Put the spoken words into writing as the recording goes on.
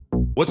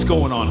What's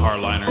going on,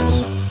 Hardliners?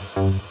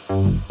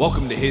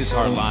 Welcome to His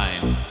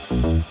Hardline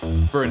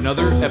for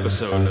another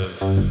episode of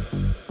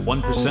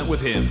 1%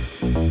 with Him.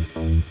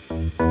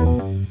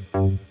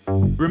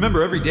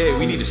 Remember, every day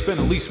we need to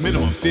spend at least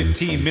minimum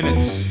 15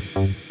 minutes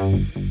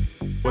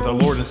with our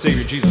Lord and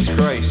Savior Jesus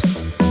Christ.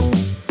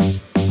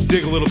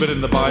 Dig a little bit in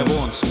the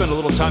Bible and spend a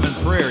little time in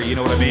prayer, you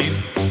know what I mean?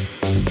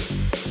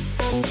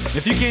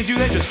 If you can't do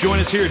that, just join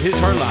us here at His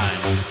Hardline.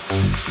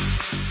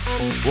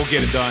 We'll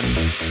get it done.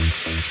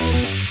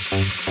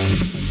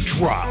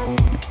 Drop.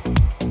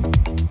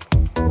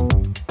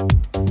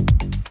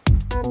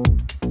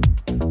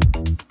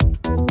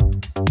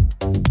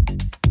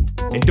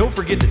 And don't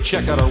forget to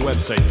check out our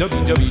website,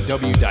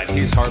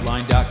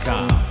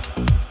 www.hishardline.com.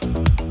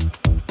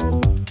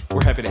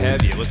 We're happy to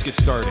have you. Let's get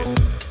started.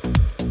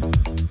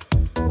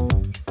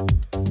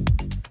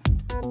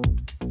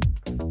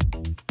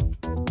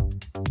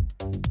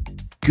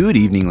 Good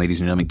evening, ladies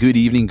and gentlemen. Good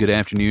evening, good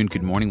afternoon,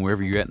 good morning,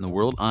 wherever you're at in the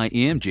world. I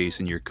am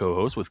Jason, your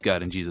co-host with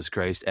God and Jesus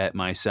Christ at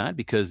my side,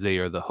 because they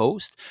are the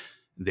host,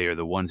 they are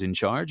the ones in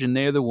charge, and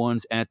they're the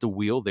ones at the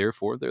wheel.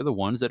 Therefore, they're the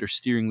ones that are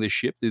steering this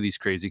ship through these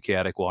crazy,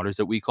 chaotic waters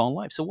that we call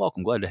life. So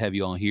welcome. Glad to have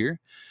you all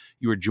here.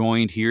 You are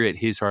joined here at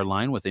His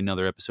Hardline with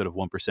another episode of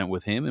 1%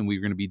 with Him, and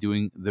we're going to be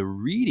doing the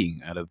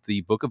reading out of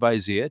the book of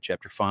Isaiah,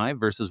 chapter 5,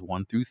 verses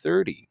 1 through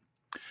 30.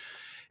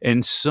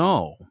 And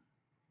so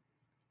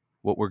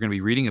what we're going to be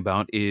reading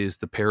about is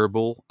the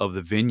parable of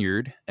the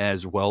vineyard,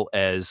 as well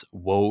as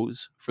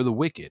woes for the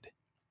wicked.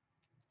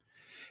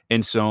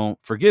 And so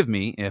forgive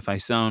me if I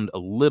sound a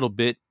little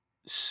bit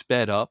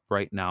sped up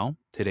right now.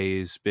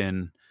 Today's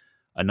been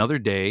another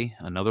day,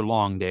 another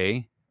long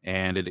day,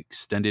 and it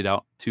extended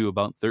out to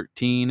about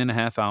 13 and a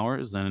half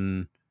hours,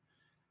 and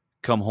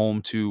come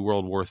home to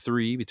World War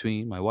III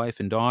between my wife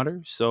and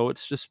daughter. So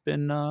it's just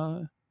been,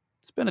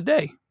 it's been a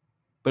day,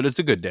 but it's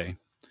a good day.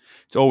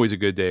 It's always a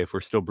good day if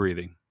we're still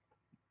breathing.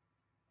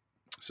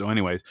 So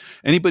anyways,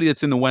 anybody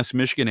that's in the West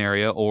Michigan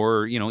area,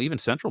 or, even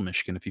Central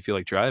Michigan, if you feel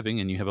like driving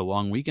and you have a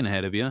long weekend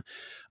ahead of you,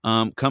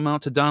 come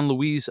out to Don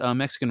Luis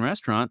Mexican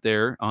restaurant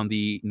there on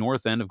the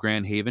north end of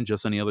Grand Haven,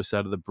 just on the other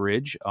side of the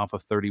bridge off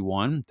of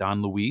 31.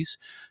 Don Luis,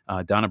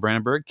 Donna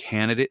Brandenburg,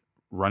 candidate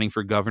running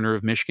for governor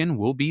of Michigan,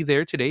 will be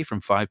there today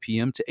from 5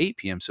 p.m. to 8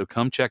 p.m. So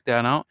come check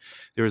that out.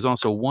 There is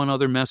also one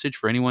other message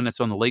for anyone that's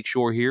on the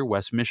lakeshore here,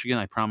 West Michigan.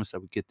 I promised I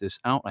would get this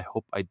out. I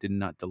hope I did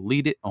not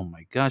delete it. Oh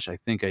my gosh, I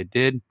think I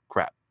did.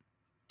 Crap.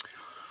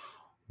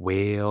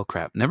 Well,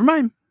 crap. Never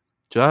mind.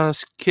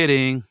 Just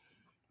kidding.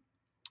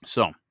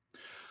 So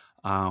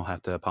I'll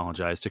have to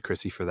apologize to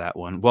Chrissy for that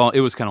one. Well, it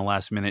was kind of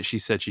last minute. She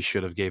said she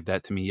should have gave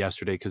that to me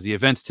yesterday because the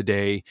event's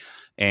today,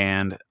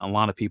 and a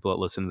lot of people that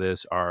listen to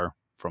this are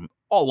from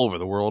all over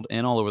the world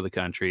and all over the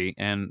country,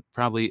 and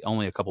probably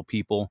only a couple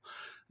people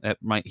that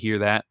might hear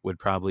that would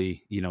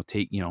probably,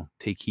 take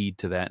heed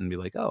to that and be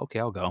like, oh, okay,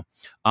 I'll go.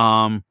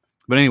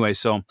 But anyway,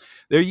 so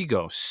there you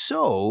go.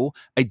 So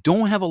I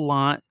don't have a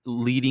lot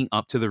leading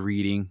up to the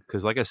reading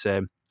because, like I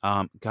said,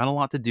 got a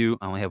lot to do.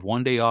 I only have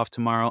one day off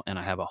tomorrow, and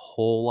I have a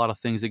whole lot of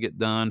things to get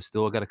done.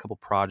 Still got a couple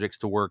projects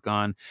to work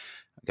on.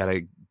 I got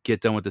to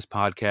get done with this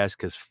podcast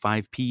because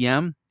 5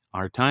 p.m.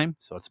 our time,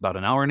 so it's about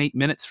an hour and 8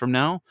 minutes from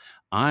now,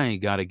 I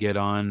got to get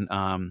on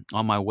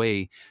my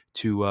way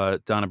to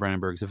Donna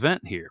Brandenburg's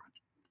event here.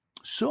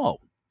 So,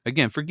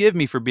 again, forgive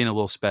me for being a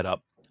little sped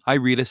up. Hi,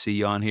 Rita. See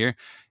you on here.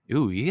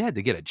 Ooh, you had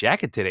to get a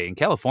jacket today in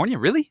California?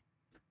 Really?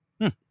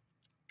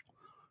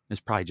 It's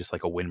probably just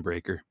like a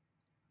windbreaker.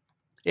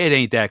 It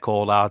ain't that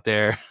cold out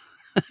there.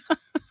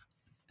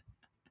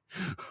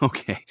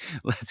 Okay,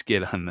 let's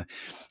get on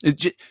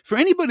for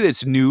anybody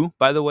that's new,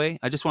 by the way,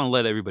 I just want to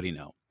let everybody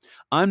know.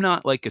 I'm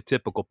not like a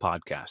typical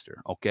podcaster,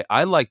 okay?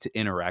 I like to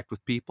interact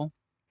with people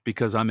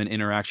because I'm an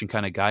interaction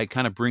kind of guy.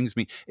 It brings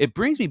me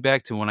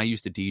back to when I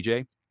used to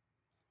DJ.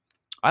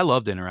 I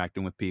loved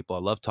interacting with people. I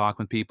love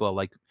talking with people. I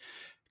like,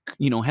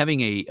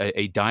 having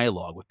a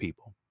dialogue with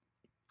people.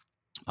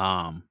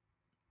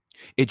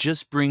 It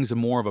just brings a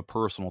more of a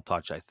personal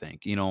touch, I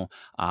think.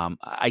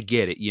 I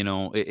get it.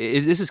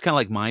 This is kind of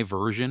like my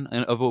version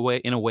of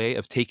in a way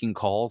of taking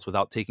calls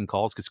without taking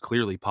calls, because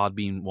clearly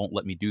Podbean won't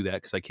let me do that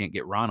because I can't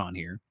get Ron on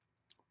here.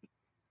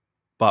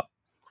 But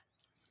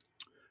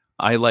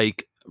I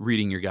like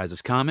reading your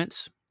guys'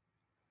 comments.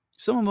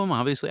 Some of them,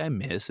 obviously, I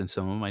miss, and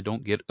some of them I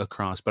don't get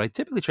across. But I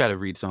typically try to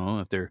read some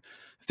of them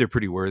if they're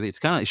pretty worthy.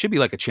 It should be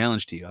like a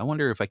challenge to you. I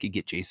wonder if I could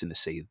get Jason to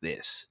say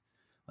this.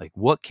 Like,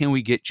 what can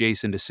we get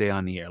Jason to say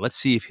on the air? Let's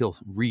see if he'll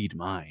read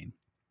mine.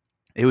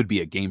 It would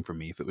be a game for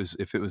me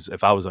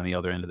if I was on the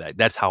other end of that.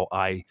 That's how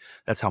my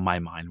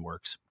mind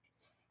works.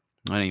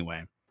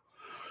 Anyway,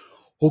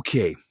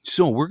 okay,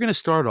 so we're gonna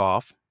start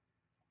off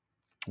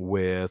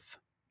with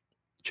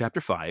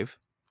chapter 5.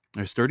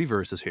 There's 30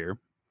 verses here.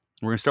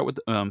 We're going to start with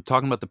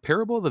talking about the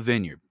parable of the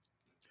vineyard.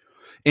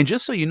 And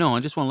just so you know, I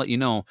just want to let you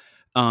know,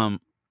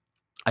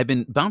 I've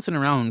been bouncing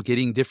around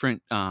getting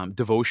different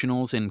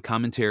devotionals and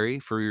commentary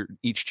for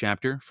each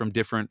chapter from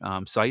different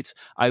sites.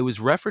 I was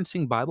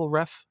referencing Bible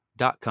Ref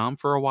vineyard.com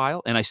for a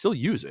while, and I still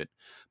use it,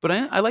 but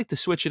I like to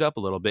switch it up a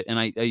little bit. And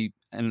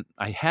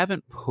I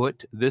haven't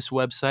put this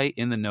website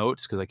in the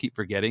notes because I keep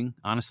forgetting,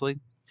 honestly.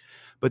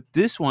 But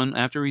this one,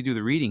 after we do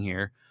the reading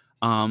here,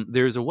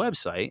 there's a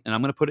website, and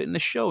I'm going to put it in the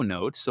show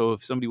notes. So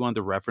if somebody wanted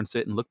to reference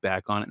it and look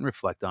back on it and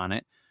reflect on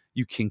it,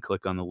 you can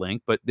click on the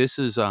link. But this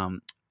is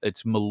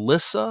it's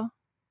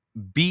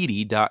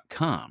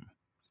melissabeatty.com.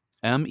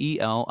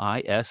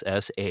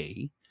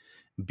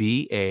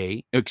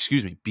 Beaty.com,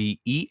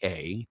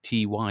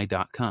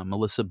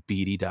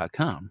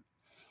 melissabeatty.com.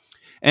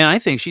 And I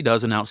think she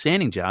does an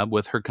outstanding job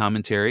with her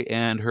commentary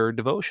and her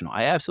devotional.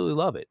 I absolutely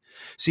love it.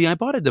 See, I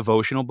bought a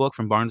devotional book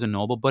from Barnes &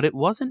 Noble, but it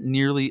wasn't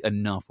nearly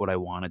enough what I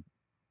wanted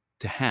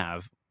to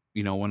have,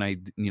 when I,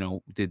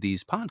 did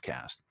these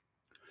podcasts.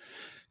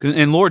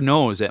 And Lord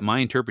knows that my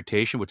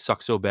interpretation would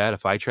suck so bad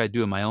if I tried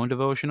doing my own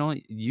devotional.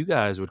 You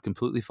guys would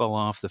completely fall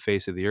off the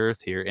face of the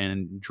earth here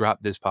and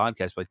drop this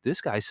podcast. Like,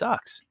 this guy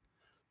sucks.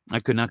 I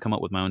could not come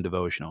up with my own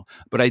devotional,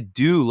 but I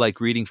do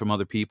like reading from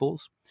other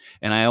people's,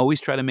 and I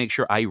always try to make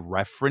sure I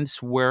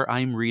reference where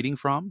I'm reading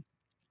from.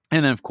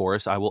 And then, of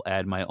course, I will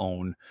add my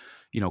own,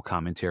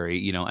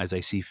 commentary, as I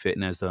see fit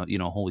and as the,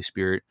 Holy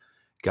Spirit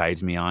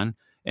guides me on.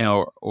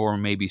 Or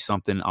maybe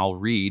something I'll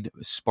read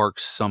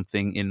sparks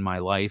something in my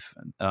life,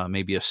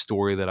 maybe a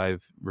story that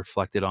I've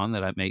reflected on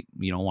that I may,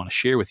 want to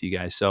share with you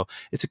guys. So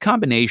it's a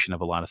combination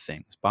of a lot of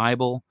things.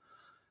 Bible,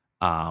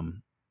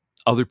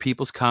 other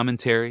people's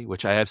commentary,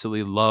 which I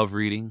absolutely love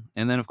reading,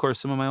 and then, of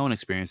course, some of my own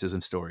experiences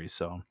and stories.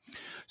 So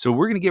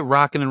we're going to get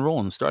rocking and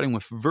rolling, starting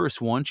with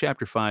verse 1,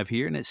 chapter 5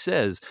 here, and it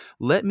says,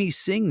 "Let me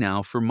sing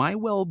now for my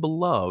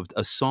well-beloved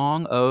a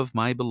song of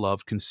my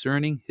beloved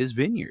concerning his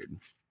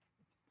vineyard."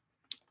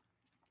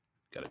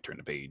 Got to turn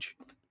the page.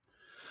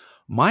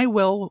 "My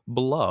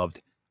well-beloved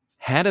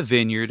had a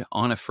vineyard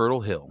on a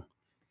fertile hill.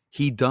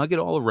 He dug it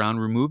all around,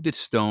 removed its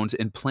stones,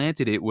 and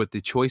planted it with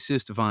the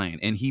choicest vine.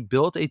 And he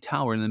built a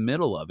tower in the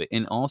middle of it,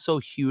 and also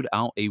hewed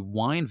out a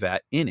wine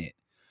vat in it,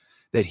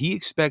 that he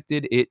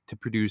expected it to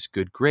produce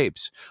good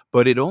grapes.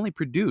 But it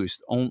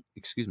produced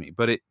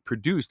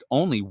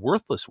only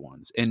worthless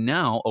ones. And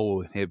now,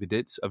 O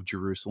inhabitants of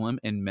Jerusalem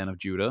and men of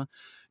Judah,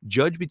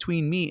 judge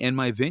between me and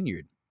my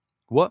vineyard.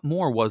 What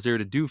more was there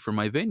to do for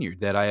my vineyard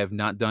that I have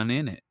not done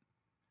in it?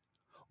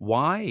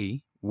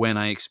 Why, when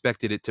I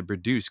expected it to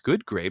produce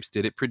good grapes,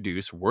 did it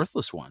produce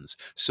worthless ones?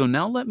 So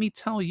now let me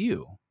tell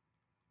you,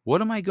 what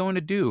am I going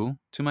to do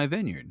to my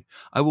vineyard?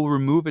 I will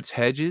remove its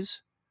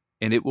hedges,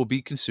 and it will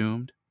be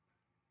consumed.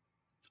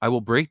 I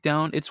will break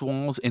down its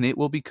walls, and it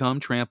will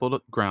become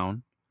trampled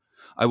ground.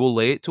 I will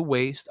lay it to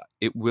waste.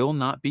 It will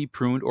not be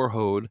pruned or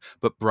hoed,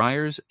 but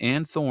briars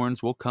and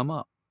thorns will come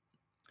up.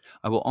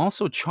 I will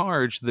also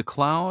charge the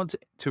clouds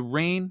to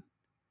rain,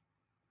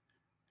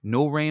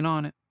 no rain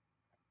on it.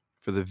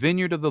 For the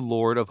vineyard of the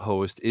Lord of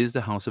hosts is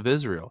the house of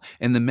Israel,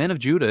 and the men of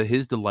Judah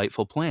his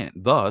delightful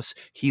plant. Thus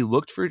he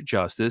looked for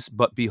justice,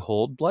 but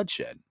behold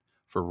bloodshed;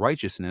 for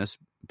righteousness,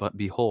 but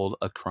behold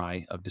a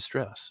cry of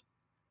distress."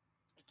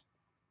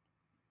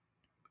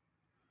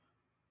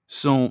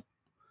 So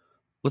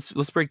let's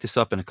break this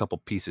up in a couple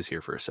pieces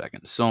here for a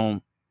second.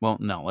 So, well,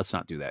 no, let's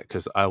not do that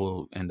because I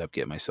will end up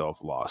getting myself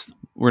lost.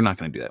 We're not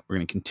going to do that. We're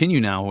going to continue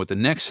now with the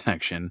next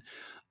section,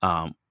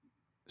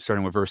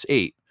 starting with verse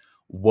 8.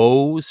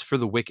 Woes for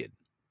the wicked.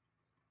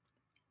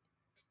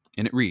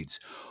 And it reads,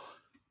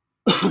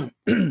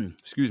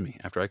 excuse me,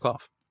 after I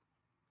cough.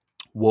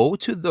 "Woe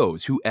to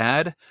those who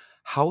add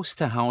house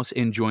to house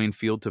and join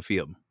field to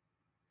field,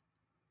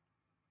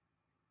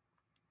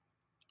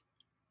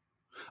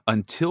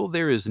 until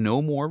there is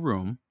no more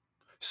room,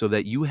 so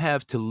that you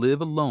have to live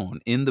alone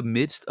in the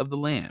midst of the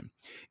land.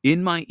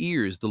 In my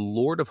ears the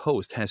Lord of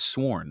hosts has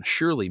sworn,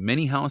 surely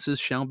many houses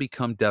shall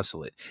become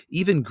desolate,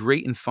 even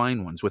great and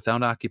fine ones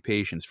without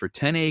occupations. For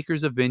 10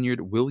 acres of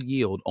vineyard will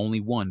yield only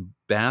one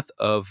bath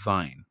of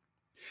vine,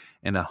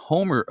 and a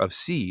homer of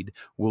seed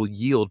will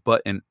yield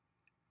but an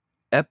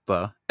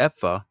ephah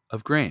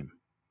of grain."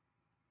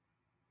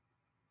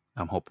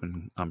 I'm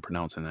hoping I'm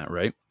pronouncing that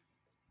right.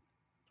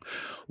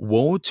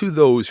 "Woe to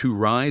those who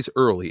rise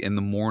early in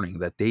the morning,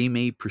 that they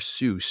may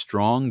pursue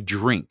strong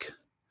drink,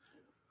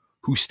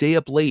 who stay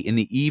up late in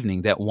the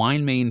evening, that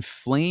wine may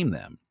inflame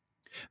them.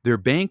 Their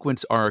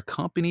banquets are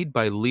accompanied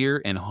by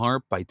lyre and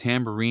harp, by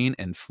tambourine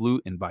and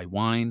flute, and by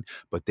wine,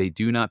 but they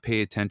do not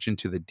pay attention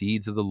to the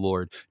deeds of the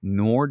Lord,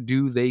 nor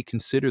do they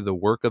consider the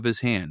work of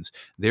his hands.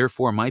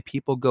 Therefore my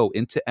people go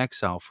into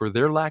exile for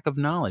their lack of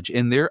knowledge,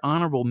 and their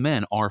honorable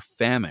men are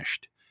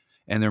famished,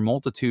 and their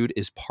multitude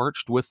is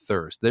parched with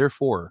thirst.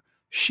 Therefore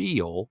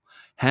Sheol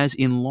has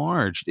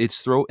enlarged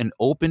its throat and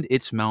opened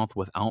its mouth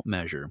without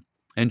measure.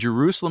 And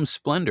Jerusalem's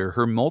splendor,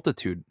 her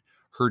multitude,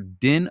 her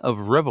din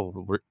of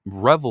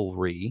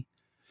revelry,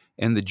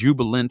 and the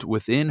jubilant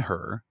within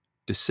her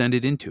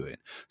descended into it.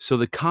 So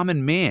the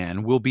common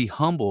man will be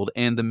humbled,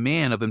 and the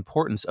man of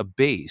importance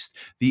abased.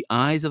 The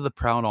eyes of the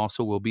proud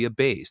also will be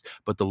abased.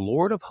 But the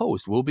Lord of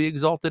hosts will be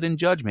exalted in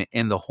judgment,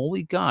 and the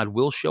holy God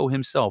will show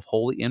himself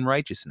holy in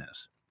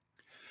righteousness.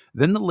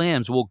 Then the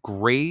lambs will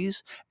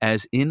graze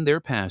as in their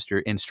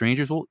pasture, and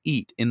strangers will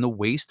eat in the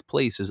waste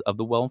places of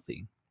the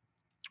wealthy.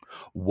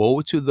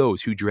 Woe to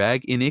those who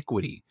drag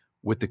iniquity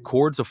with the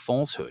cords of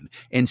falsehood,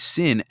 and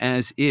sin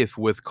as if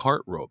with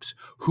cart ropes,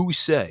 who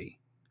say,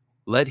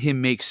 let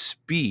him make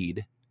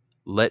speed,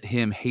 let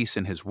him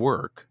hasten his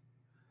work,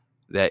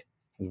 that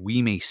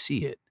we may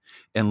see it.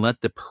 And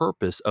let the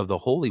purpose of the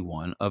Holy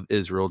One of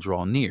Israel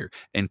draw near,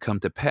 and come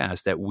to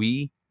pass, that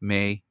we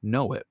may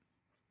know it.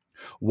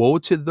 Woe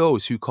to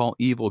those who call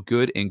evil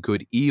good and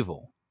good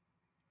evil,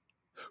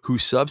 who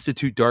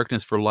substitute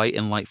darkness for light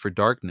and light for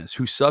darkness,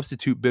 who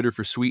substitute bitter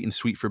for sweet and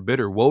sweet for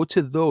bitter. Woe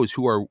to those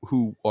who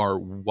are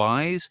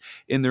wise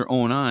in their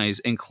own eyes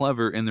and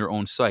clever in their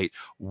own sight.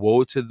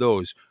 Woe to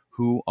those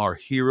who are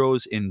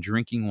heroes in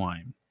drinking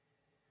wine,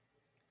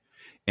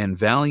 and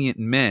valiant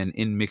men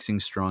in mixing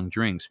strong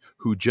drinks,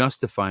 who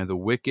justify the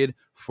wicked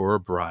for a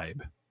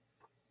bribe,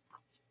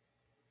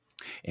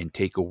 and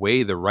take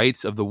away the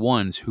rights of the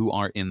ones who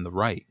are in the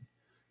right.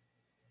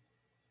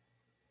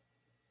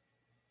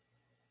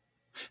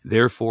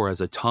 Therefore,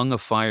 as a tongue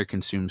of fire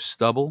consumes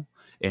stubble,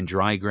 and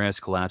dry grass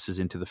collapses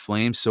into the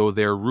flame, so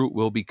their root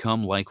will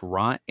become like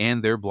rot,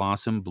 and their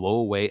blossom blow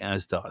away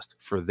as dust.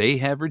 For they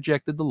have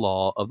rejected the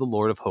law of the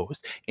Lord of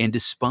hosts, and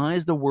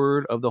despised the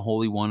word of the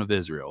Holy One of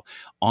Israel.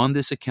 On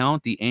this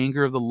account, the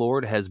anger of the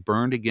Lord has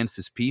burned against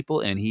his people,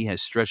 and he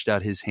has stretched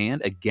out his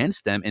hand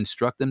against them and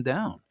struck them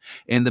down.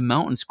 And the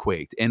mountains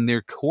quaked, and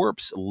their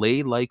corpse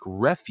lay like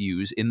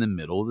refuse in the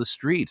middle of the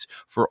streets.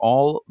 For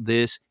all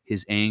this,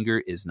 his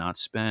anger is not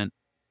spent,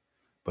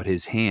 but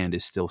his hand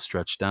is still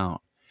stretched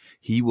out.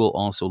 He will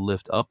also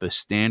lift up a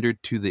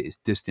standard to the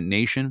distant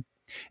nation,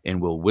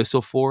 and will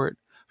whistle for it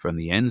from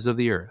the ends of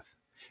the earth.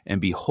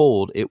 And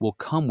behold, it will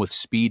come with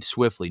speed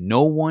swiftly.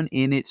 No one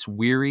in it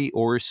weary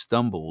or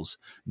stumbles,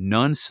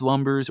 none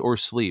slumbers or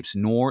sleeps,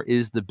 nor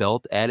is the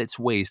belt at its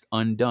waist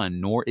undone,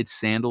 nor its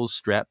sandals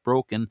strap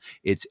broken.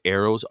 Its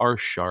arrows are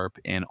sharp,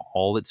 and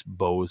all its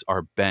bows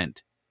are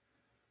bent.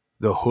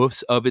 The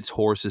hoofs of its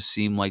horses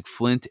seem like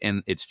flint,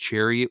 and its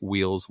chariot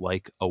wheels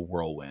like a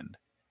whirlwind.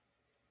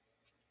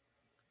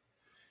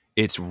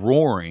 Its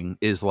roaring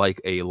is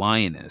like a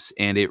lioness,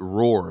 and it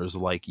roars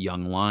like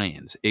young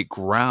lions. It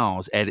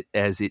growls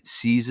as it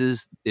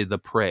seizes the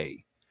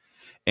prey,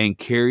 and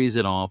carries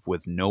it off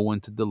with no one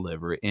to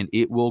deliver, and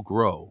it will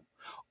grow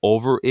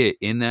over it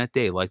in that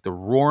day like the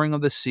roaring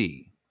of the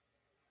sea.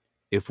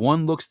 If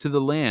one looks to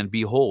the land,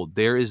 behold,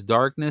 there is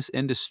darkness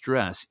and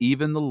distress.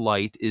 Even the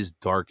light is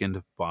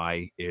darkened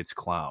by its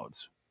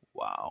clouds.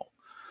 Wow.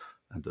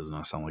 That does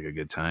not sound like a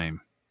good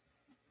time.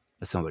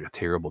 That sounds like a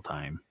terrible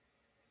time.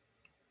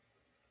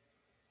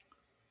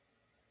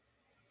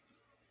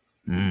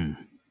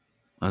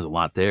 There's a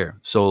lot there.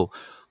 So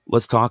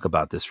let's talk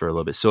about this for a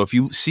little bit. So if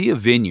you see a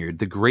vineyard,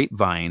 the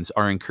grapevines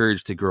are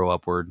encouraged to grow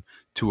upward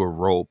to a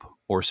rope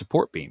or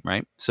support beam,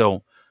 right?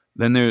 So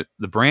then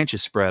the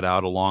branches spread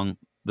out along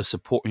the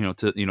support,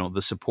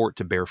 the support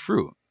to bear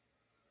fruit.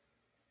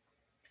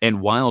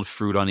 And wild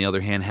fruit, on the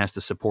other hand, has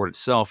to support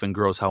itself and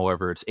grows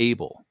however it's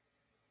able.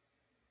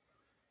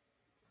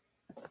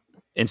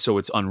 And so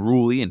it's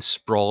unruly and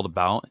sprawled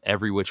about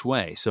every which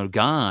way. So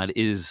God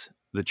is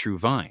the true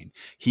vine.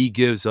 He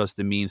gives us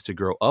the means to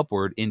grow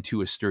upward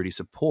into a sturdy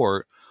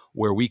support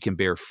where we can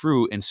bear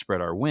fruit and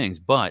spread our wings.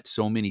 But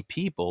so many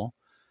people,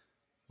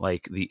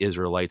 like the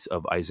Israelites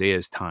of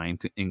Isaiah's time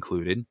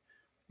included,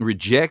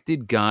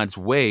 rejected God's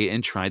way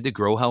and tried to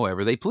grow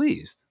however they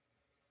pleased.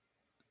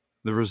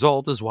 The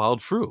result is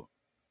wild fruit.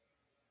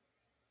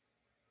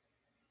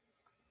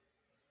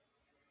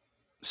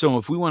 So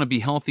if we want to be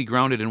healthy,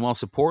 grounded, and well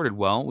supported,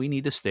 well, we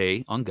need to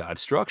stay on God's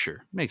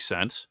structure. Makes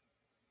sense.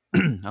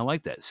 I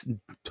like that.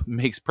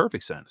 Makes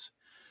perfect sense.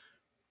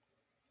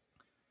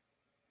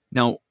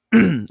 Now,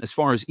 as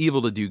far as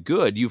evil to do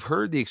good, you've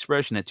heard the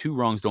expression that two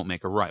wrongs don't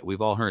make a right.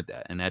 We've all heard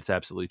that, and that's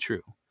absolutely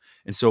true.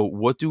 And so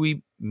what do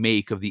we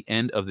make of the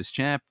end of this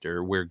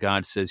chapter where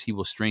God says he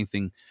will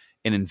strengthen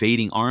an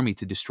invading army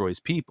to destroy his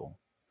people?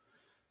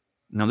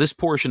 Now, this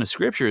portion of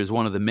Scripture is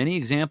one of the many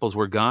examples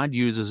where God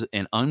uses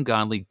an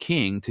ungodly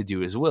king to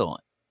do his will.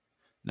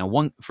 Now,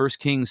 1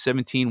 Kings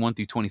 17,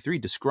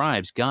 1-23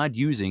 describes God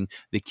using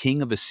the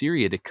king of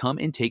Assyria to come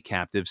and take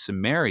captive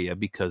Samaria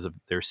because of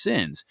their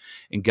sins.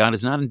 And God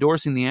is not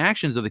endorsing the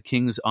actions of the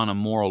kings on a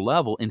moral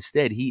level.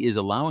 Instead, he is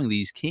allowing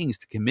these kings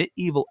to commit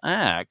evil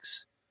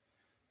acts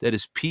that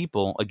his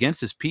people,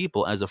 against his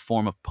people, as a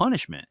form of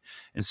punishment.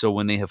 And so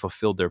when they have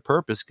fulfilled their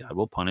purpose, God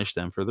will punish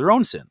them for their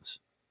own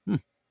sins.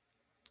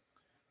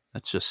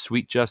 That's just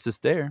sweet justice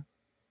there.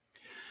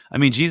 I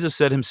mean, Jesus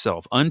said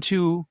himself,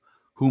 unto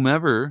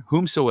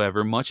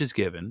whomsoever much is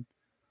given,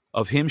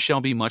 of him shall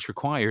be much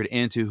required,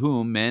 and to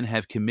whom men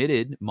have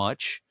committed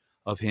much,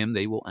 of him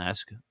they will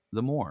ask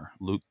the more.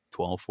 Luke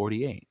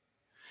 12:48.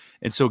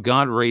 And so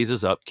God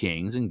raises up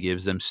kings and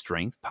gives them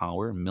strength,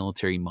 power, and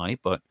military might,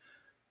 but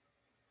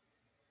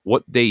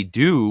what they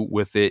do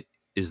with it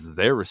is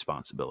their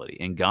responsibility,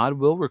 and God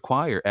will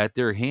require at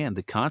their hand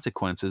the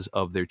consequences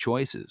of their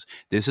choices.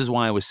 This is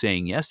why I was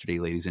saying yesterday,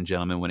 ladies and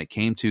gentlemen, when it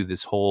came to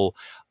this whole,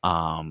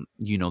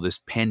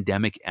 this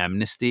pandemic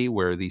amnesty,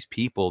 where these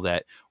people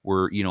that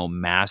were,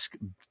 mask,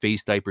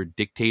 face diaper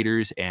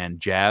dictators and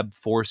jab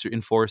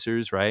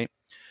enforcers, right?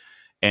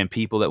 And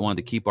people that wanted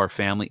to keep our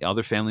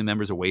other family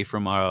members away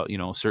from our,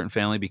 certain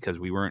family because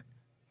we weren't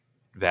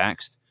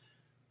vaxxed.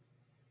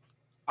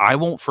 I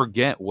won't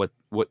forget what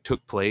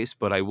took place,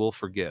 but I will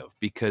forgive,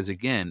 because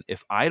again,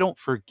 if I don't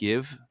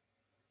forgive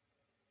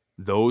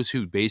those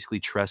who basically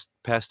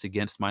trespassed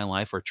against my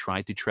life or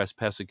tried to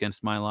trespass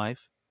against my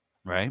life,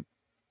 right?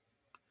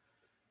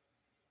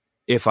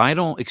 If I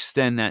don't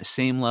extend that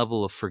same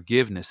level of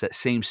forgiveness, that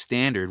same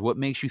standard, what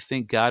makes you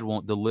think God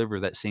won't deliver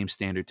that same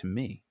standard to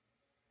me?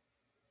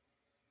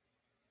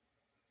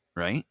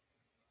 Right?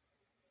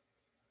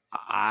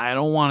 I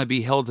don't want to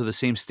be held to the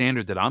same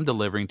standard that I'm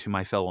delivering to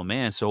my fellow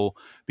man. So,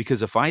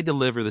 because if I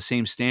deliver the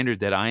same standard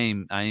that I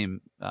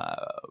am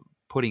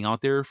putting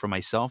out there for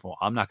myself, well,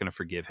 I'm not going to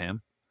forgive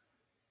him.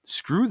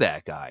 Screw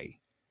that guy.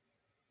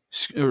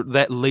 Or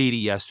that lady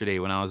yesterday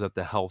when I was at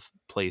the health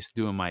place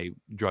doing my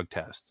drug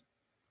test.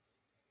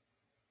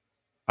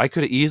 I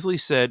could have easily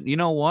said, you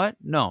know what?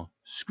 No,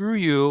 screw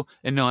you.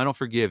 And no, I don't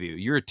forgive you.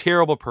 You're a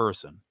terrible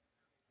person.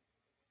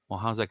 Well,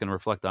 how's that going to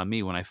reflect on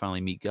me when I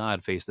finally meet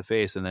God face to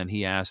face? And then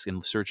he asks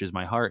and searches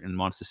my heart and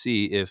wants to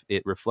see if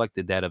it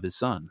reflected that of his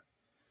son.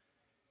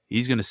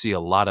 He's going to see a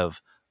lot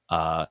of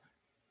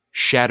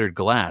shattered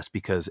glass,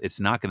 because it's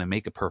not going to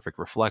make a perfect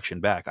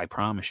reflection back. I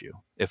promise you,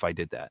 if I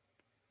did that.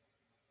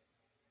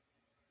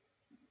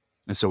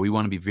 And so we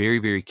want to be very,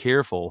 very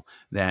careful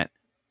that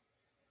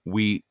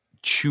we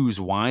choose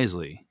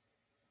wisely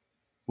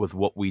with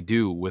what we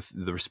do with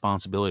the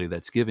responsibility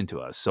that's given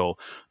to us. So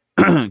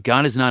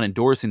God is not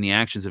endorsing the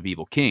actions of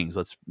evil kings.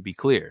 Let's be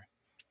clear.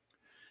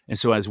 And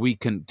so as we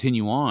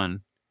continue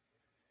on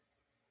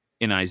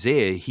in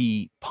Isaiah,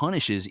 he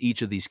punishes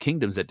each of these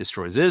kingdoms that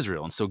destroys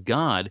Israel. And so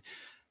God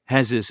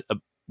has this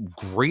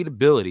great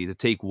ability to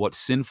take what's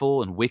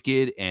sinful and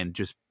wicked and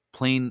just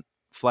plain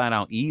flat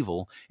out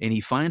evil, and he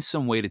finds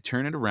some way to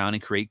turn it around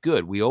and create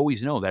good. We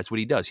always know that's what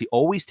he does. He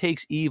always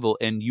takes evil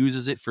and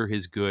uses it for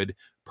his good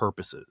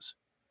purposes.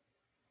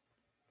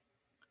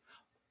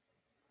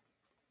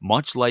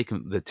 Much like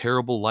the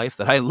terrible life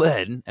that I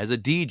led as a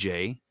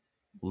DJ,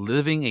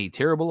 living a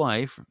terrible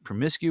life,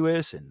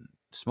 promiscuous and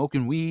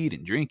smoking weed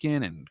and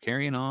drinking and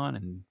carrying on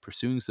and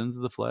pursuing sins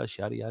of the flesh,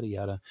 yada, yada,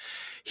 yada.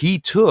 He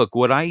took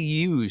what I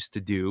used to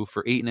do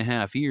for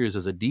 8.5 years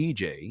as a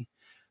DJ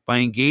by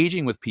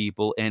engaging with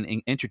people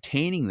and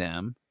entertaining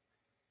them.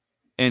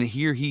 And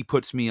here he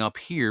puts me up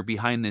here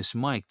behind this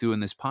mic doing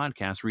this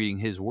podcast, reading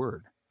his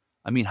word.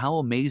 I mean, how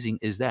amazing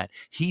is that?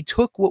 He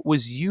took what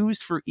was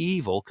used for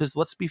evil, because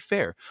let's be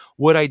fair,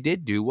 what I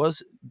did do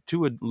was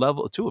to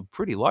a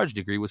pretty large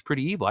degree was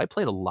pretty evil. I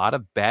played a lot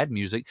of bad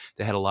music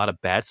that had a lot of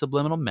bad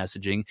subliminal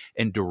messaging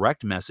and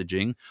direct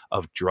messaging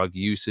of drug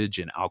usage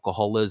and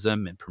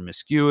alcoholism and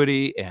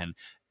promiscuity and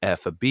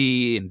FAB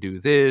and do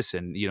this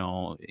and,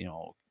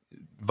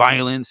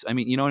 violence. I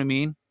mean, you know what I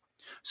mean?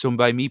 So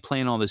by me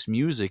playing all this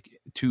music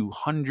to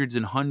hundreds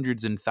and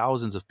hundreds and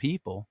thousands of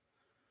people,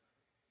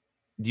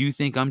 do you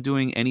think I'm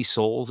doing any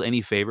souls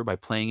any favor by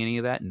playing any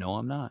of that? No,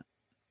 I'm not.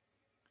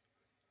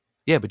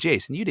 Yeah, but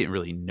Jason, you didn't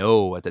really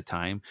know at the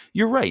time.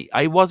 You're right.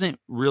 I wasn't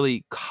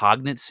really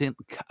cognizant.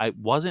 I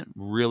wasn't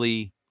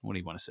really, what do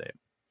you want to say?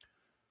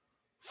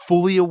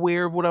 Fully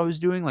aware of what I was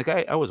doing. Like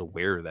I was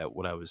aware that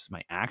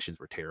my actions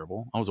were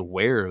terrible. I was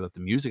aware that the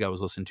music I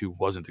was listening to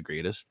wasn't the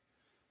greatest.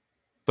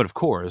 But of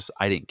course,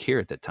 I didn't care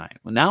at that time.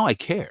 Well, now I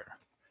care.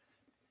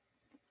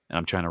 And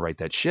I'm trying to right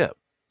that ship.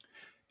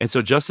 And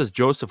so just as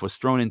Joseph was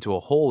thrown into a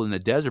hole in the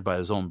desert by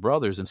his own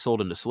brothers and sold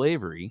into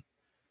slavery,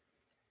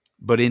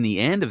 but in the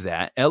end of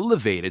that,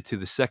 elevated to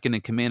the second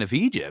in command of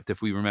Egypt,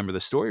 if we remember the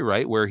story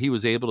right, where he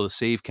was able to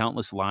save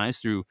countless lives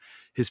through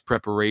his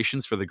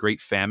preparations for the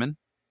great famine.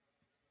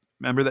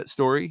 Remember that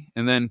story?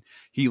 And then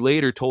he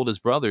later told his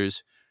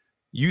brothers,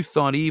 "You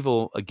thought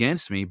evil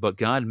against me, but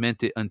God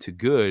meant it unto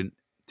good,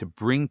 to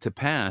bring to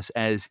pass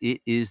as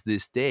it is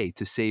this day,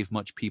 to save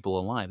much people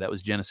alive." That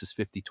was Genesis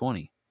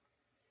 50:20.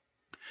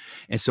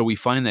 And so we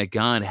find that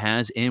God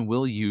has and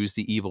will use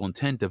the evil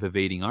intent of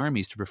invading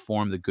armies to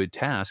perform the good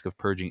task of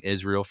purging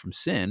Israel from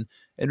sin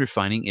and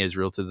refining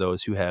Israel to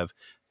those who have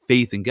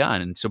faith in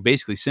God. And so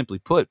basically, simply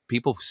put,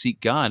 people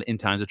seek God in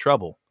times of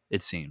trouble,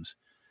 it seems.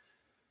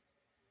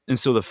 And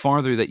so the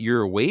farther that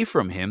you're away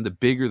from him, the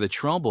bigger the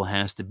trouble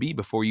has to be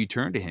before you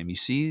turn to him. You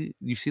see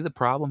the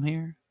problem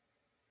here?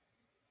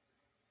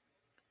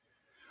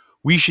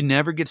 We should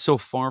never get so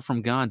far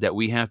from God that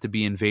we have to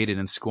be invaded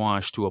and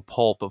squashed to a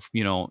pulp of,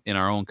 in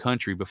our own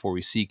country before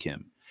we seek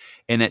him.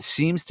 And that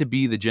seems to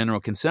be the general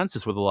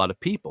consensus with a lot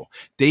of people.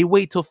 They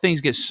wait till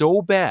things get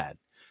so bad.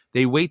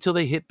 They wait till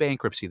they hit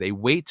bankruptcy. They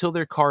wait till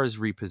their car is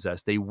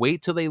repossessed. They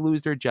wait till they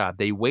lose their job.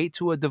 They wait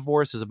till a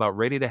divorce is about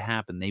ready to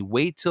happen. They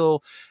wait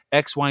till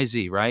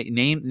XYZ, right? You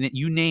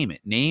name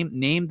it.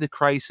 Name the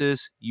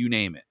crisis, you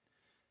name it.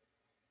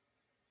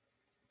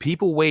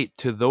 People wait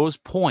to those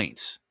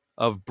points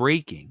of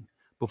breaking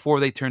before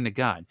they turn to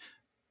God.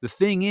 The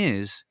thing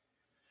is,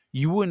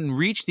 you wouldn't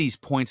reach these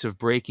points of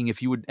breaking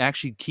if you would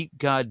actually keep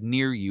God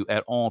near you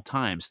at all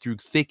times, through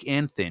thick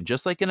and thin.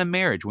 Just like in a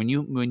marriage, when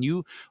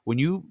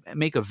you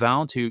make a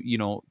vow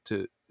through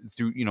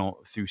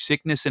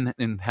sickness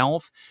and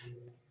health,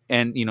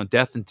 and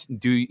death, and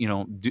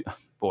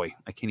boy,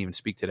 I can't even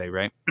speak today,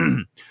 right?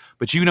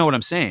 But you know what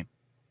I'm saying.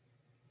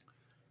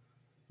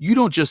 You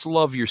don't just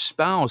love your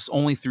spouse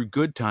only through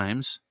good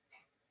times,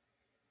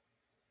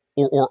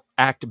 or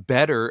act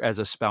better as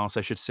a spouse,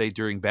 I should say,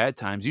 during bad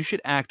times. You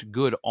should act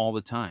good all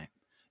the time,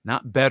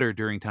 not better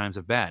during times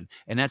of bad.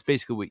 And that's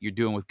basically what you're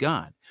doing with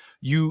God.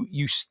 You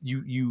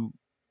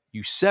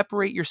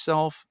separate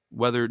yourself,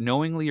 whether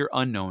knowingly or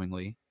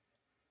unknowingly.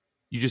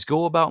 You just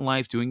go about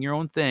life doing your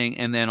own thing,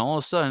 and then all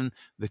of a sudden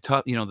the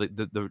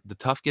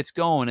tough gets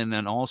going, and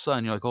then all of a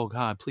sudden you're like, oh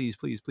God, please,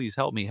 please, please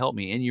help me,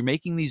 and you're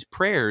making these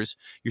prayers.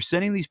 You're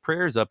sending these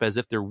prayers up as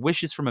if they're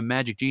wishes from a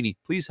magic genie.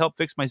 Please help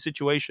fix my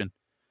situation.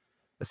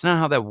 That's not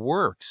how that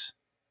works.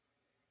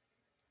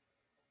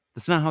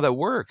 That's not how that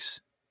works.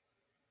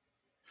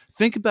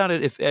 Think about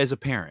it as a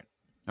parent,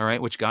 all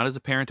right, which God is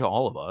a parent to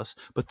all of us,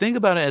 but think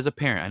about it as a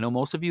parent. I know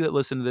most of you that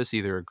listen to this,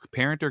 either a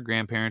parent or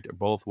grandparent or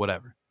both,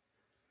 whatever.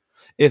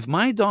 If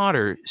my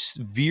daughter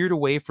veered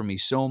away from me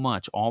so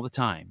much all the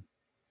time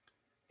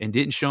and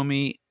didn't show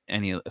me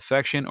any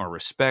affection or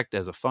respect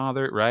as a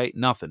father, right?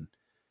 Nothing.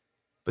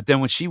 But then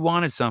when she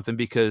wanted something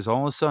because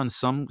all of a sudden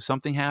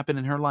something happened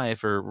in her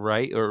life,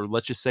 or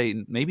let's just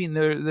say maybe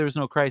there was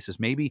no crisis.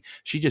 Maybe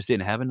she just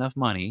didn't have enough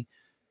money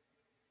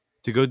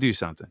to go do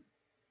something.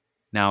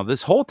 Now,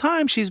 this whole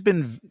time she's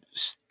been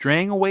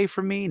straying away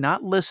from me,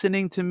 not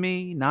listening to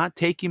me, not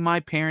taking my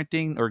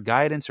parenting or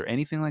guidance or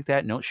anything like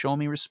that, not showing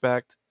me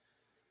respect.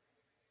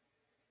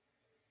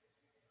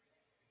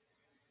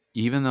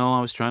 Even though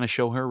I was trying to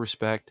show her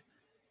respect.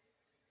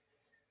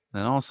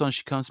 Then all of a sudden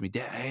she comes to me,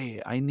 Dad,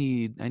 hey, I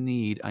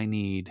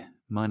need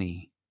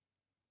money.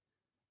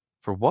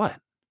 For what?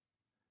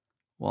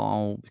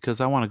 Well,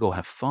 because I want to go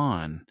have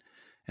fun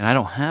and I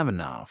don't have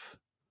enough.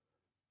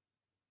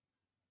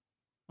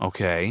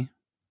 Okay.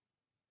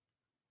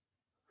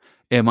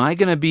 Am I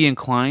going to be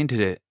inclined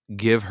to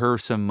give her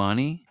some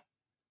money?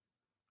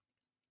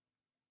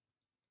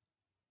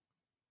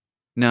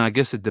 Now, I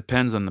guess it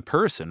depends on the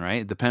person,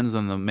 right? It depends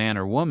on the man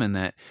or woman,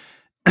 that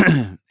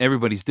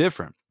everybody's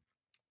different.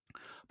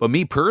 But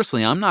me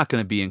personally, I'm not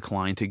going to be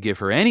inclined to give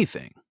her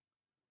anything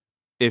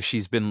if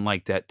she's been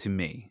like that to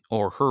me,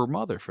 or her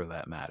mother for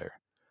that matter.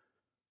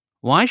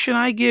 Why should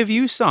I give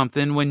you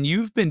something when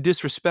you've been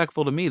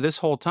disrespectful to me this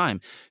whole time?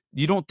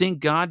 You don't think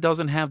God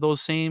doesn't have those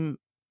same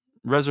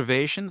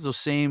reservations, those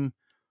same,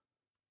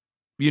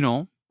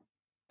 I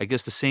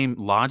guess the same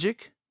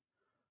logic?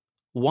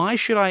 Why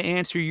should I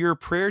answer your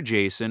prayer,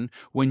 Jason,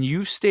 when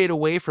you stayed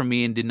away from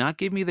me and did not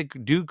give me the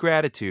due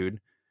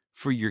gratitude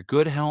for your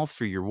good health,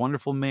 for your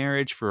wonderful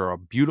marriage, for a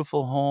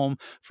beautiful home,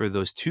 for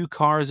those 2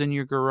 cars in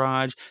your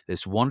garage,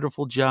 this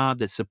wonderful job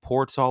that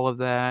supports all of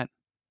that?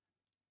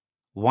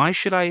 Why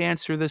should I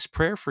answer this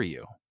prayer for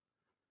you?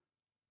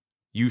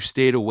 You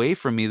stayed away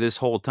from me this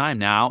whole time.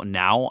 Now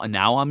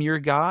I'm your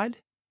God?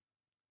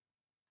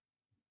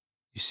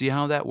 You see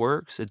how that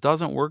works? It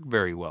doesn't work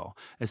very well.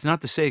 It's not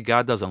to say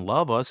God doesn't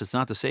love us. It's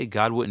not to say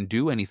God wouldn't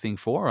do anything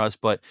for us,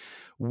 but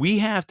we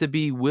have to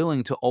be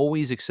willing to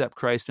always accept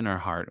Christ in our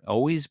heart,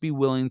 always be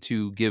willing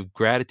to give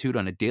gratitude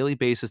on a daily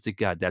basis to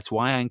God. That's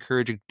why I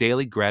encourage a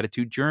daily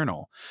gratitude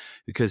journal,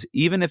 because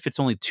even if it's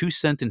only 2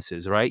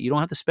 sentences, right? You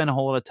don't have to spend a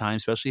whole lot of time,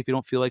 especially if you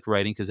don't feel like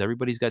writing, because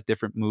everybody's got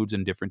different moods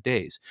and different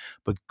days.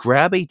 But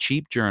grab a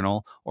cheap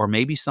journal, or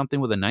maybe something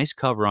with a nice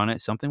cover on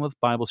it, something with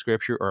Bible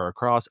scripture or a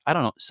cross. I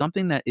don't know,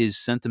 something that is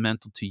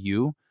sentimental to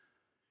you,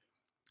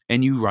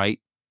 and you write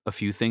a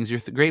few things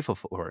you're grateful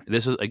for.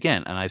 This is,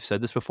 again, and I've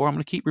said this before, I'm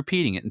going to keep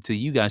repeating it until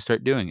you guys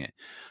start doing it.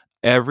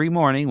 Every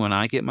morning when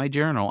I get my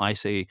journal, I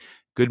say,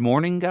 good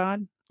morning,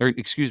 God, or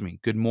excuse me,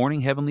 good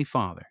morning, Heavenly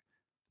Father.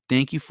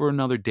 Thank you for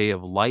another day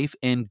of life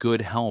and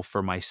good health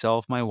for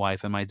myself, my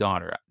wife, and my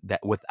daughter.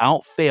 That,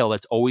 without fail,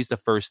 that's always the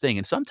first thing,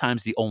 and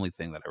sometimes the only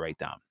thing that I write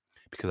down,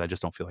 because I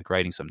just don't feel like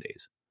writing some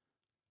days.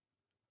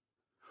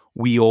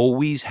 We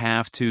always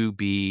have to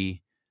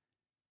be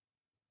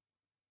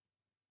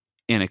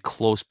in a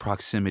close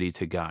proximity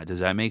to God. Does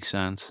that make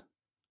sense?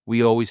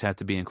 We always have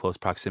to be in close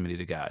proximity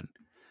to God,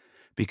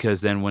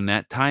 because then when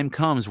that time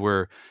comes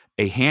where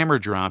a hammer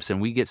drops and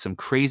we get some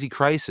crazy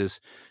crisis,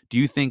 do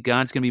you think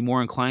God's going to be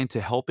more inclined to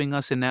helping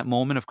us in that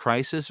moment of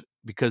crisis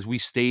because we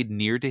stayed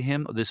near to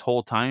him this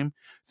whole time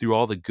through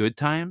all the good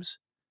times?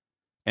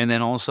 And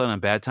then all of a sudden a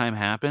bad time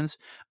happens.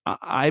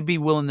 I'd be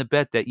willing to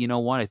bet that, you know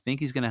what, I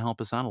think he's going to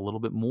help us out a little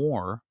bit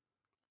more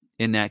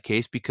in that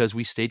case because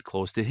we stayed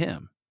close to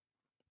him.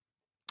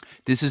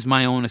 This is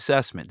my own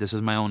assessment. This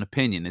is my own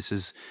opinion. This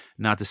is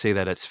not to say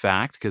that it's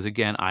fact, because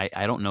again, I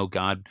don't know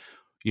God,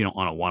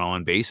 on a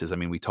one-on-one basis. I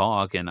mean, we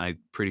talk, and I'm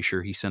pretty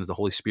sure he sends the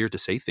Holy Spirit to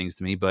say things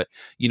to me, but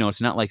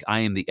it's not like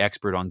I am the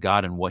expert on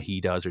God and what he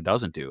does or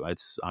doesn't do.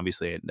 It's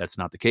obviously that's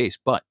not the case,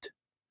 but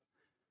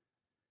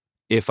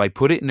if I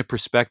put it in the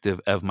perspective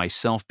of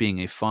myself being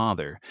a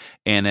father,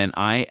 and then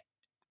I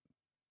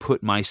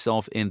put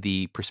myself in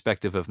the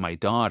perspective of my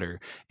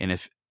daughter, and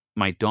if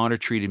my daughter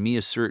treated me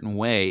a certain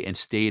way and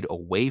stayed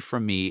away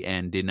from me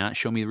and did not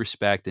show me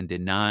respect and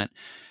did not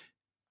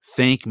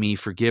thank me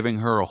for giving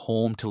her a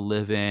home to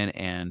live in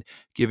and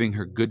giving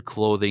her good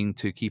clothing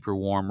to keep her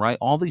warm, right?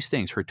 All these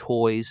things, her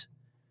toys,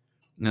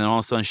 and then all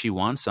of a sudden she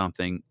wants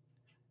something.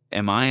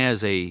 Am I,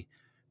 as a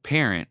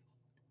parent,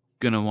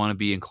 going to want to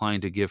be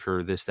inclined to give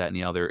her this, that, and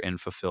the other and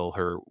fulfill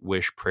her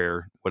wish,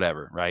 prayer,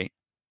 whatever, right?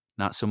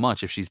 Not so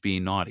much if she's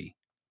being naughty.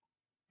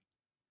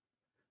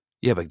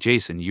 Yeah, but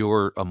Jason,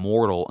 you're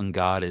immortal and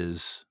God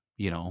is,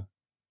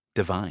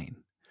 divine.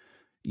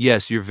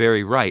 Yes, you're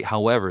very right.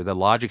 However, the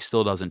logic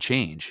still doesn't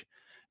change.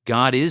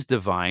 God is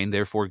divine,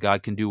 therefore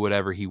God can do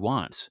whatever he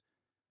wants.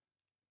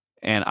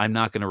 And I'm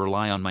not going to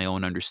rely on my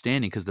own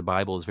understanding because the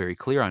Bible is very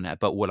clear on that.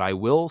 But what I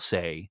will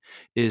say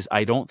is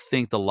I don't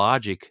think the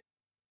logic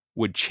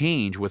would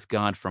change with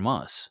God from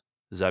us.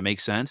 Does that make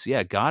sense?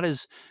 Yeah, God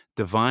is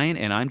divine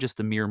and I'm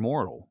just a mere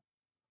mortal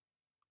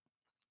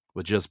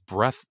with just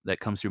breath that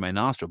comes through my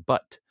nostril.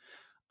 But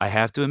I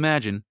have to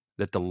imagine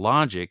that the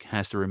logic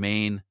has to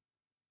remain,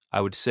 I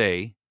would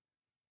say,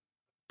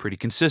 pretty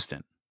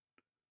consistent.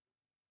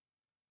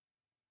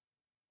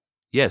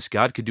 Yes,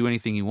 God could do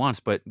anything he wants,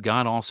 but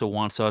God also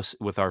wants us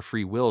with our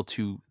free will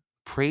to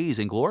praise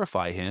and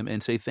glorify him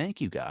and say, thank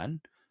you, God,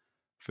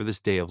 for this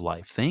day of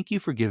life. Thank you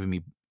for giving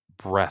me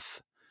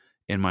breath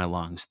in my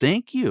lungs.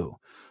 Thank you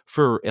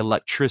for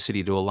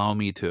electricity to allow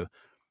me to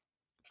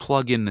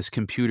plug in this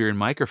computer and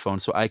microphone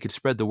so I could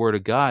spread the word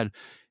of God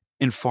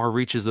in far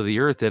reaches of the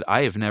earth that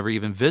I have never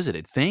even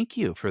visited. Thank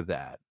you for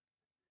that.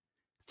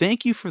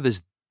 Thank you for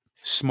this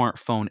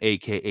smartphone,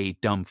 aka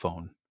dumb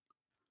phone.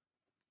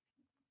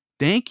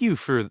 Thank you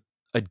for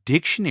a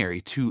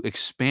dictionary to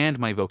expand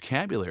my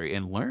vocabulary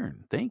and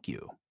learn. Thank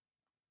you.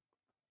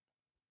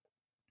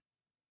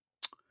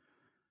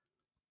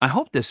 I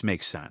hope this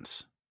makes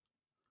sense.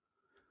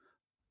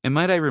 And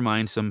might I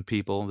remind some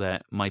people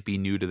that might be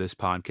new to this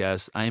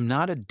podcast, I am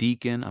not a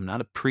deacon, I'm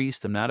not a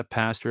priest, I'm not a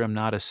pastor, I'm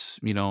not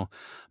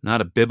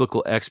not a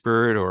biblical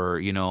expert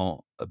or,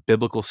 a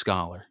biblical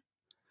scholar.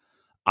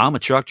 I'm a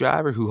truck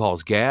driver who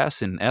hauls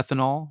gas and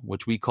ethanol,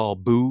 which we call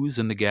booze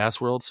in the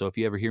gas world. So if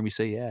you ever hear me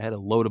say, yeah, I had a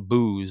load of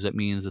booze, that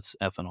means it's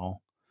ethanol,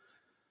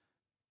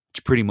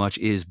 which pretty much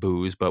is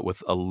booze, but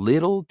with a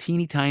little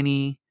teeny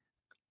tiny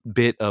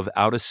bit of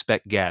out of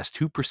spec gas,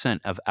 2%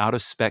 of out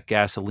of spec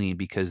gasoline,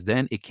 because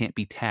then it can't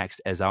be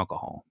taxed as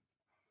alcohol.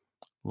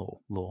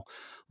 Little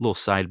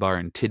sidebar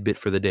and tidbit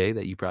for the day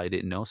that you probably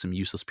didn't know, some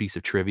useless piece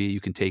of trivia you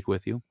can take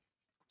with you.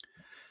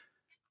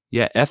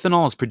 Yeah,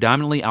 ethanol is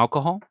predominantly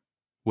alcohol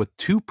with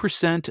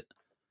 2%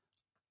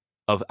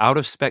 of out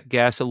of spec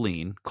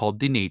gasoline called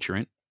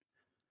denaturant.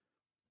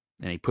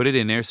 And he put it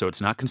in there so it's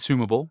not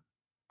consumable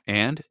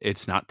and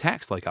it's not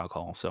taxed like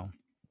alcohol. So in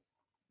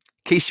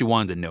case you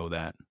wanted to know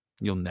that,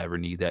 you'll never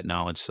need that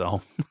knowledge.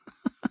 So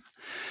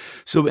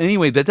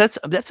anyway,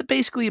 that's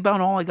basically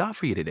about all I got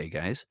for you today,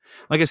 guys.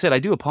 Like I said, I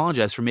do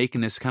apologize for making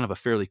this kind of a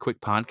fairly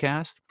quick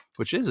podcast,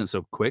 which isn't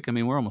so quick. I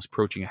mean, we're almost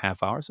approaching a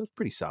half hour, so it's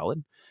pretty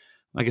solid.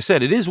 Like I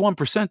said, it is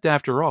 1%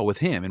 after all with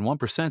him, and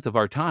 1% of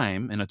our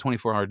time in a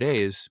 24-hour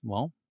day is,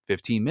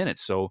 15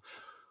 minutes. So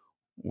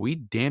we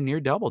damn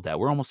near doubled that.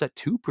 We're almost at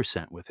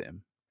 2% with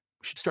him.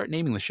 We should start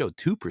naming the show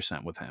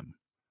 2% with him.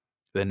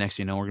 Then next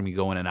we're going to be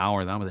going an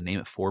hour, then I'm going to name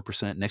it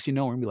 4%. Next we're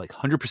going to be like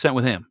 100%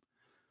 with him.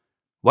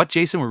 What,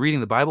 Jason? We're reading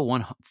the Bible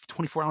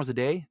 24 hours a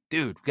day?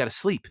 Dude, we got to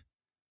sleep.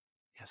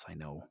 Yes, I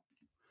know.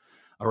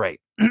 All right.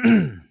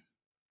 That'd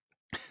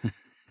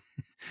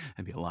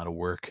be a lot of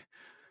work.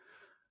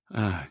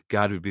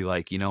 God would be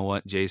like, you know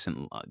what,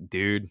 Jason,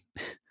 dude,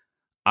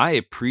 I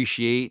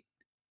appreciate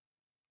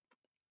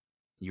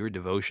your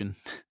devotion,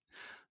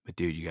 but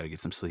dude, you got to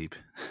get some sleep.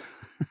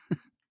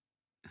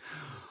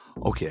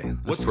 Okay.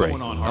 What's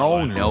going on,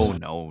 Heartlanders?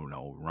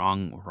 No.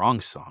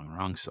 Wrong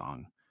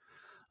song.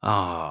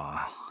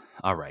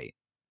 All right.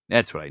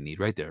 That's what I need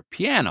right there.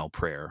 Piano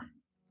prayer.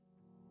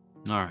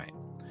 All right.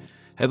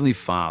 Heavenly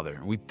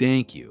Father, we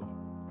thank you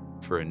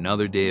for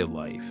another day of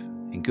life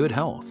and good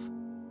health.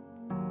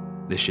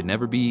 This should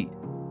never be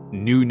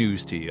new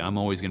news to you. I'm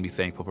always going to be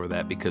thankful for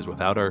that because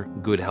without our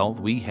good health,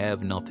 we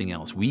have nothing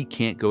else. We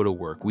can't go to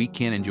work. We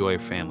can't enjoy our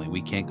family.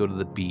 We can't go to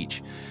the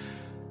beach.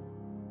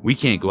 We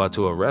can't go out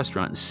to a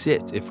restaurant and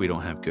sit if we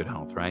don't have good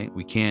health, right?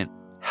 We can't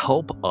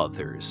help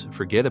others.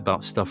 Forget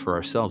about stuff for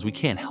ourselves. We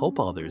can't help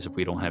others if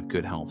we don't have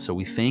good health. So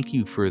we thank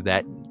you for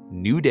that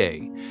new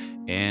day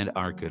and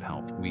our good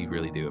health. We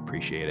really do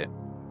appreciate it.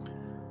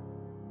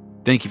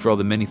 Thank you for all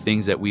the many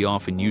things that we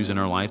often use in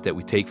our life that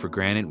we take for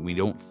granted. We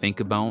don't think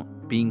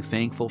about being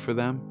thankful for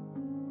them.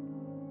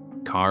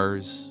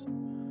 Cars,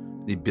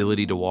 the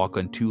ability to walk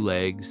on two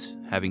legs,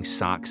 having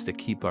socks to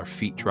keep our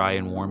feet dry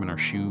and warm in our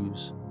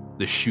shoes,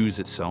 the shoes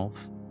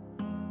itself,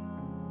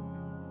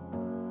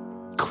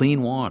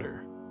 clean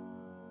water.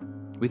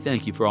 We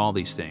thank you for all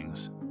these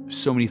things. There's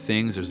so many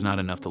things, there's not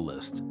enough to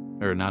list,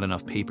 or not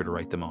enough paper to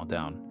write them all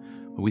down.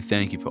 But we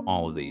thank you for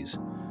all of these.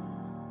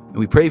 And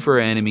we pray for our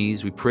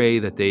enemies. We pray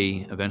that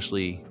they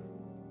eventually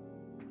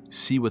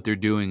see what they're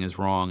doing is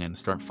wrong and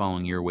start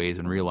following your ways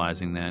and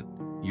realizing that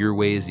your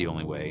way is the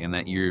only way, and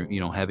that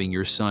having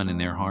your son in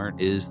their heart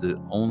is the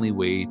only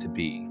way to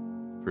be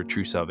for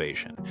true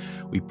salvation.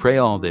 We pray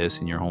all this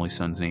in your holy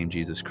son's name,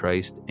 Jesus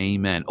Christ.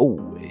 Amen.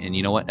 Oh, and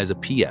you know what? As a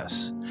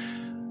PS,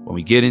 when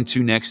we get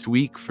into next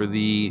week for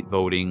the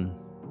voting,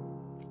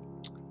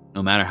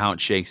 no matter how it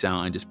shakes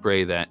out, I just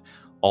pray that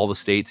all the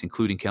states,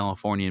 including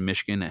California and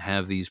Michigan, that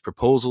have these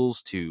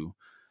proposals to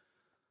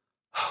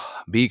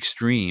be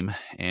extreme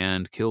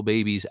and kill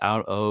babies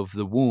out of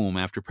the womb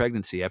after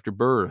pregnancy, after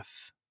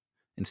birth,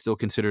 and still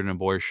consider an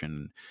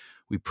abortion.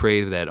 We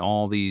pray that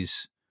all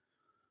these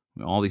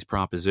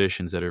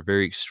propositions that are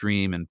very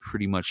extreme and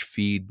pretty much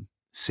feed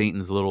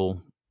Satan's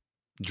little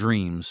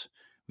dreams,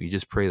 we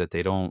just pray that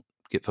they don't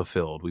get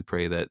fulfilled. We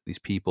pray that these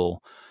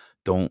people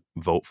don't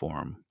vote for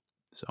them.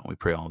 So we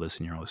pray all this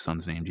in your holy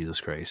son's name,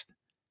 Jesus Christ.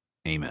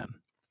 Amen.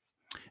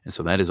 And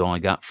so that is all I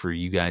got for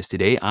you guys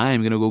today. I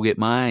am going to go get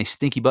my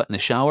stinky butt in the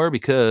shower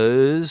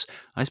because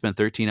I spent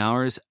 13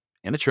 hours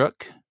in a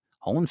truck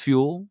hauling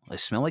fuel. I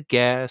smell like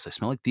gas. I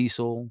smell like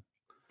diesel.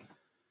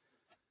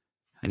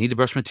 I need to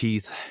brush my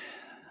teeth.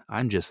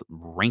 I'm just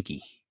ranky.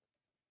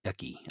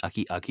 Ucky,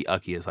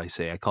 as I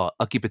say. I call it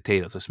ucky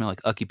potatoes. I smell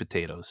like ucky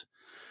potatoes.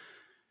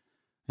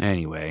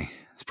 Anyway,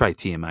 it's probably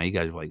TMI. You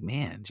guys are like,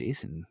 man,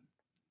 Jason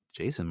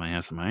might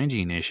have some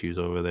hygiene issues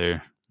over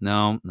there.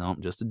 No,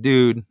 just a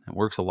dude that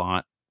works a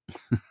lot.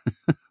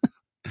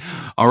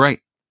 All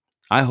right.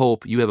 I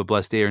hope you have a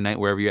blessed day or night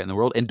wherever you're at in the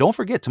world. And don't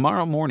forget,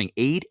 tomorrow morning,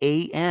 8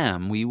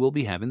 a.m., we will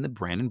be having the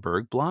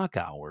Brandenburg Block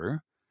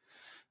Hour.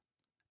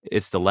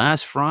 It's the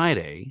last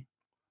Friday.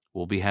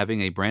 We'll be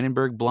having a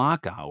Brandenburg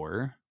Block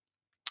Hour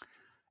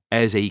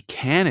as a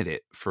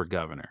candidate for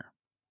governor.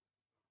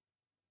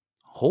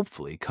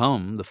 Hopefully,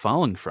 come the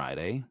following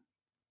Friday,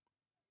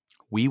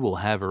 we will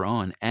have her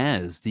on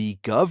as the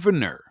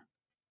governor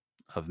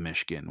of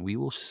Michigan. We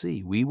will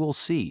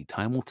see.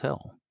 Time will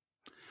tell.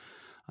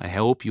 I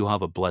hope you'll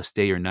have a blessed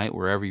day or night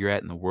wherever you're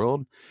at in the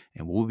world.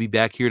 And we'll be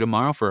back here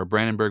tomorrow for a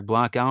Brandenburg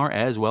Block Hour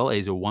as well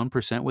as a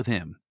 1% with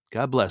him.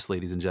 God bless,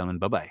 ladies and gentlemen.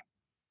 Bye-bye.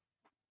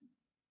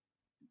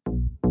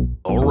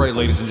 All right,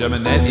 ladies and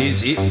gentlemen, that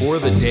is it for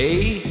the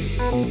day.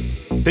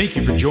 Thank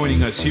you for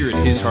joining us here at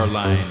His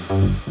Hardline.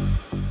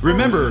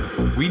 Remember,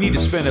 we need to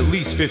spend at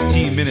least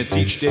 15 minutes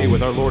each day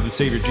with our Lord and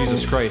Savior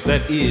Jesus Christ.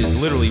 That is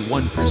literally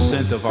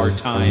 1% of our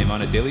time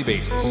on a daily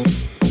basis.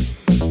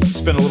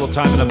 Spend a little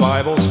time in the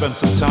Bible, spend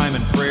some time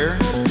in prayer,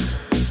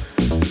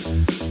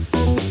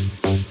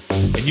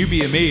 and you'd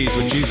be amazed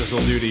what Jesus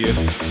will do to you.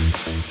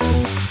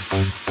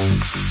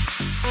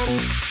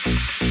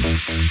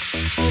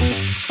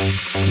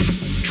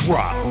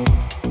 Drop.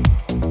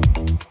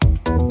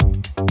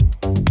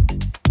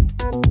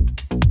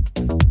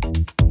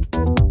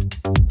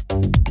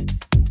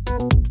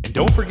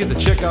 Don't forget to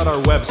check out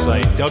our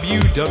website,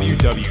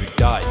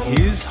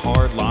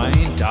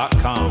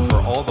 www.hishardline.com, for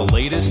all the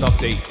latest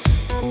updates.